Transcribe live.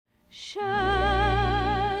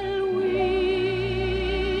Shall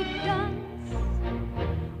we dance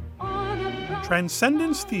on a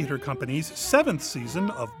Transcendence Theatre Company's 7th season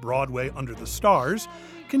of Broadway Under the Stars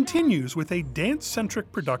continues with a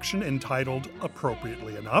dance-centric production entitled,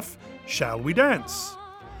 appropriately enough, Shall We Dance?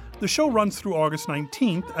 The show runs through August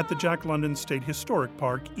 19th at the Jack London State Historic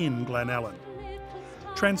Park in Glen Ellen.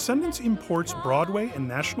 Transcendence imports Broadway and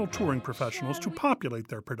national touring professionals to populate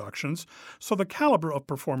their productions, so the caliber of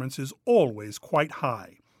performance is always quite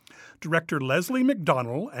high. Director Leslie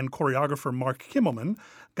McDonnell and choreographer Mark Kimmelman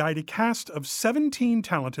guide a cast of 17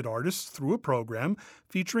 talented artists through a program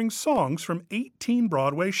featuring songs from 18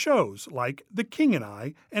 Broadway shows like The King and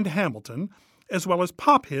I and Hamilton, as well as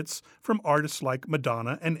pop hits from artists like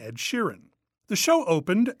Madonna and Ed Sheeran. The show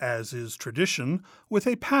opened, as is tradition, with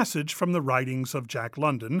a passage from the writings of Jack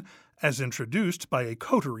London, as introduced by a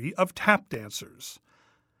coterie of tap dancers.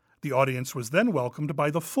 The audience was then welcomed by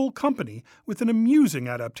the full company with an amusing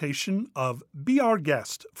adaptation of Be Our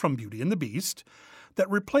Guest from Beauty and the Beast that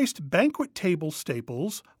replaced banquet table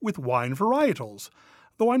staples with wine varietals,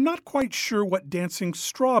 though I'm not quite sure what dancing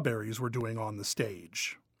strawberries were doing on the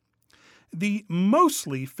stage. The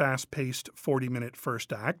mostly fast-paced 40-minute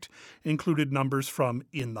first act included numbers from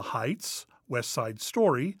In the Heights, West Side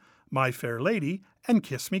Story, My Fair Lady, and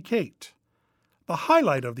Kiss Me Kate. The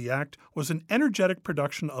highlight of the act was an energetic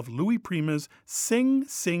production of Louis Prima's Sing,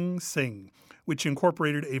 Sing, Sing, which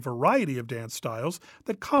incorporated a variety of dance styles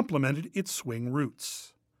that complemented its swing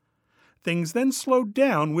roots. Things then slowed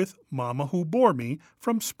down with Mama Who Bore Me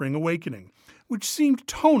from Spring Awakening, which seemed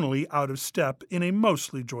tonally out of step in a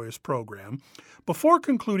mostly joyous program, before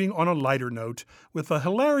concluding on a lighter note with a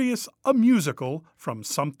hilarious A Musical from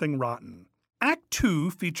Something Rotten. Act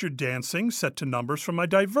 2 featured dancing set to numbers from a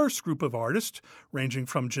diverse group of artists, ranging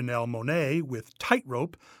from Janelle Monáe with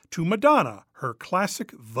Tightrope to Madonna, her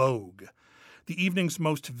classic Vogue. The evening's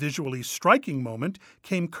most visually striking moment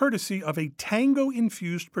came courtesy of a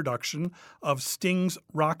tango-infused production of Sting's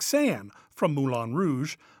Roxanne from Moulin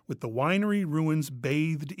Rouge, with the winery ruins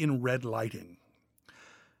bathed in red lighting.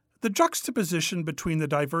 The juxtaposition between the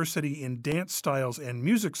diversity in dance styles and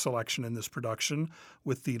music selection in this production,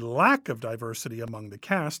 with the lack of diversity among the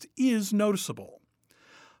cast, is noticeable.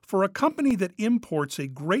 For a company that imports a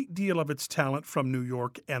great deal of its talent from New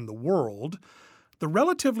York and the world, the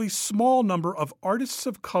relatively small number of artists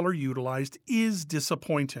of color utilized is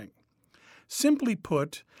disappointing. Simply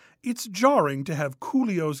put, it's jarring to have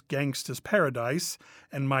Coolio's Gangsta's Paradise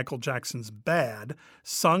and Michael Jackson's Bad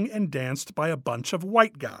sung and danced by a bunch of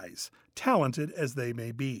white guys, talented as they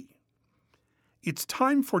may be. It's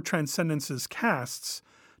time for Transcendence's casts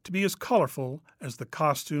to be as colorful as the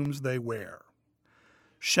costumes they wear.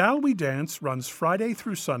 Shall We Dance runs Friday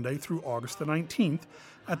through Sunday through August the 19th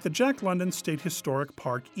at the Jack London State Historic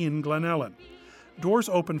Park in Glen Ellen. Doors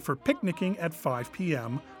open for picnicking at 5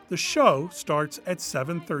 p.m. The show starts at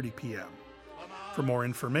 7:30 p.m. For more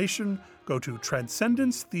information, go to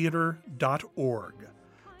transcendencetheater.org.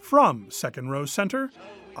 From Second Row Center,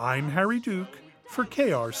 I'm Harry Duke for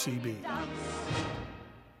KRCB.